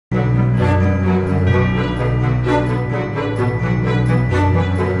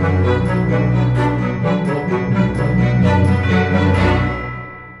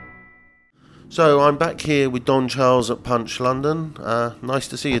So I'm back here with Don Charles at Punch London. Nice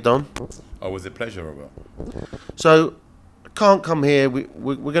to see you, Don. Oh, it was a pleasure, Robert. So I can't come here.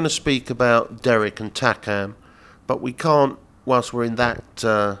 We're going to speak about Derek and Takam, but we can't, whilst we're in that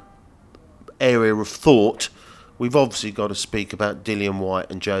area of thought, we've obviously got to speak about Dillian Whyte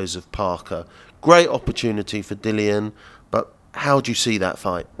and Joseph Parker. Great opportunity for Dillian, but how do you see that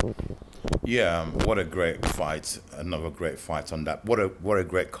fight? Yeah, what a great fight! Another great fight on that. What a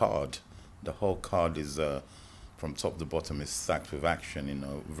great card. The whole card is from top to bottom is stacked with action. You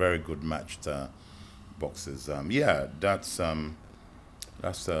know, very good matched boxes. Yeah, that's a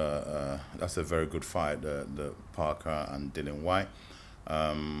very good fight. The Parker and Dillian Whyte.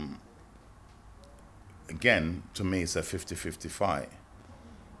 Again, to me, it's a 50-50 fight.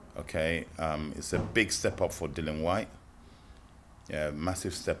 Okay, it's a big step up for Dillian Whyte. Yeah,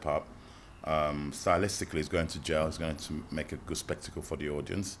 massive step up. Stylistically, he's going to gel. He's going to make a good spectacle for the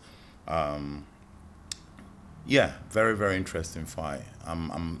audience. Yeah, very, very interesting fight.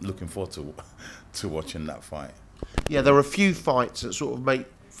 I'm looking forward to watching that fight. Yeah, there are a few fights that sort of make,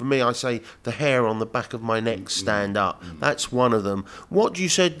 for me, I say the hair on the back of my neck stand up. That's one of them. What you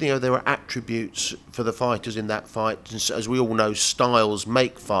said, there are attributes for the fighters in that fight. As we all know, styles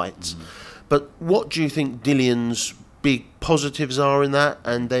make fights. But what do you think Dillian's big positives are in that,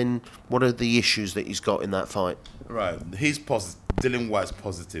 and then what are the issues that he's got in that fight? Right, Dillian Whyte's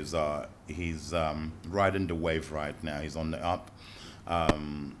positives are he's riding the wave right now. He's on the up.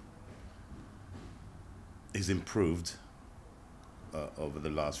 He's improved over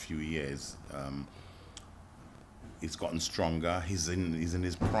the last few years. He's gotten stronger. He's in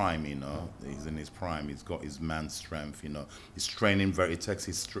his prime, you know. He's in his prime. He's got his man strength, you know. He's training he takes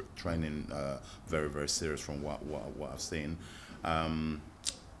his training very, very serious from what I've seen, and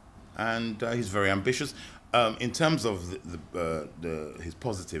he's very ambitious. In terms of his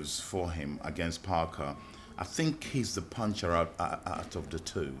positives for him against Parker, I think he's the puncher out of the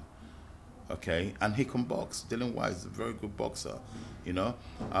two. Okay, and he can box. Dillian Whyte is a very good boxer, you know.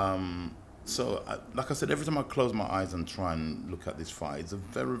 So, like I said, every time I close my eyes and try and look at this fight, it's a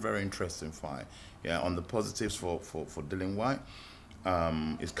very, very interesting fight. Yeah, on the positives for Dillian Whyte,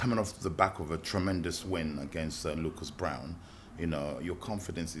 it's coming off the back of a tremendous win against Lucas Brown. You know, your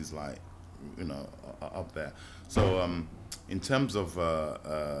confidence is like, you know, up there. So, in terms of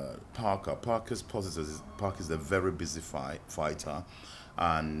Parker's positives, Parker's a very busy fighter,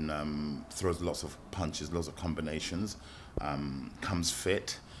 and throws lots of punches, lots of combinations, comes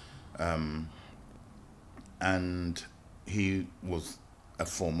fit. And he was a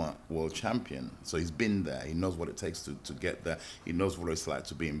former world champion, so he's been there. He knows what it takes to get there. He knows what it's like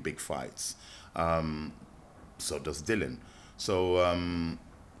to be in big fights. So does Dillian. So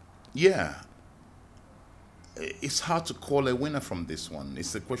yeah, it's hard to call a winner from this one.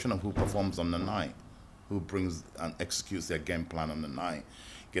 It's a question of who performs on the night, who brings and executes their game plan on the night,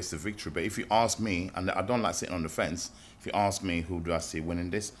 gets the victory. But if you ask me, and I don't like sitting on the fence, if you ask me who do I see winning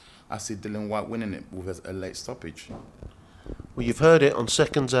this, I see Dillian Whyte winning it with a late stoppage. Well, you've heard it on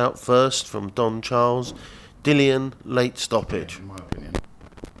Seconds Out first from Don Charles. Dillian, late stoppage. Yeah, in my opinion.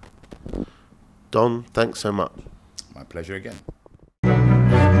 Don, thanks so much. My pleasure again.